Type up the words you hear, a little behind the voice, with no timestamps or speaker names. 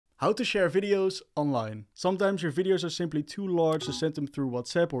How to share videos online. Sometimes your videos are simply too large to send them through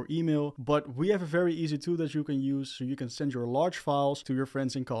WhatsApp or email, but we have a very easy tool that you can use so you can send your large files to your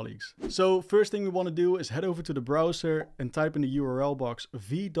friends and colleagues. So first thing we want to do is head over to the browser and type in the URL box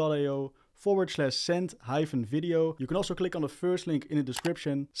VEED.io/send-video. You can also click on the first link in the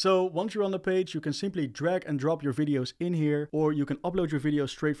description. So once you're on the page, you can simply drag and drop your videos in here, or you can upload your video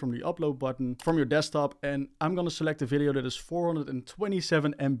straight from the upload button from your desktop. And I'm going to select a video that is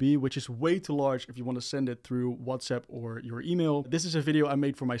 427 MB, which is way too large if you want to send it through WhatsApp or your email. This is a video I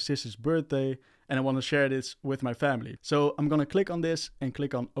made for my sister's birthday and I want to share this with my family. So I'm going to click on this and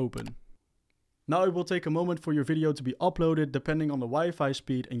click on open. Now it will take a moment for your video to be uploaded depending on the Wi-Fi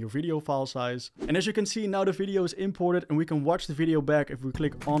speed and your video file size. And as you can see, now the video is imported and we can watch the video back if we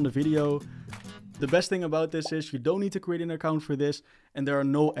click on the video. The best thing about this is you don't need to create an account for this and there are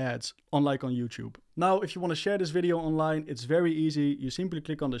no ads, unlike on YouTube. Now, if you want to share this video online, it's very easy. You simply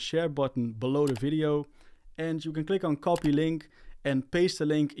click on the share button below the video and you can click on copy link and paste the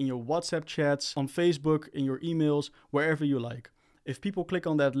link in your WhatsApp chats, on Facebook, in your emails, wherever you like. If people click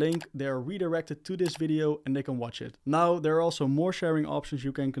on that link, they are redirected to this video and they can watch it. Now, there are also more sharing options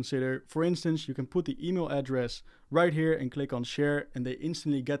you can consider. For instance, you can put the email address right here and click on share and they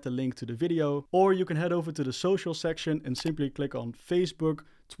instantly get the link to the video. Or you can head over to the social section and simply click on Facebook,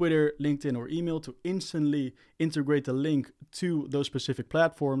 Twitter, LinkedIn or email to instantly integrate the link to those specific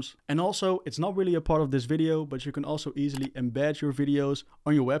platforms. And also, it's not really a part of this video, but you can also easily embed your videos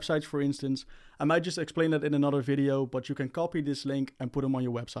on your websites, for instance. I might just explain that in another video, but you can copy this link and put them on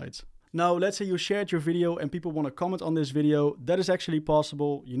your websites. Now, let's say you shared your video and people want to comment on this video. That is actually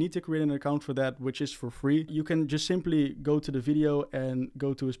possible. You need to create an account for that, which is for free. You can just simply go to the video and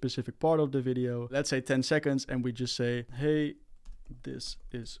go to a specific part of the video. Let's say 10 seconds and we just say, hey, this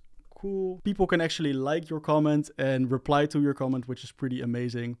is cool. People can actually like your comment and reply to your comment, which is pretty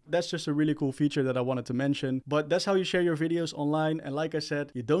amazing. That's just a really cool feature that I wanted to mention. But that's how you share your videos online. And like I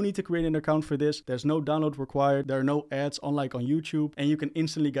said, you don't need to create an account for this. There's no download required. There are no ads, unlike on YouTube, and you can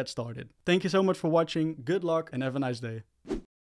instantly get started. Thank you so much for watching. Good luck and have a nice day.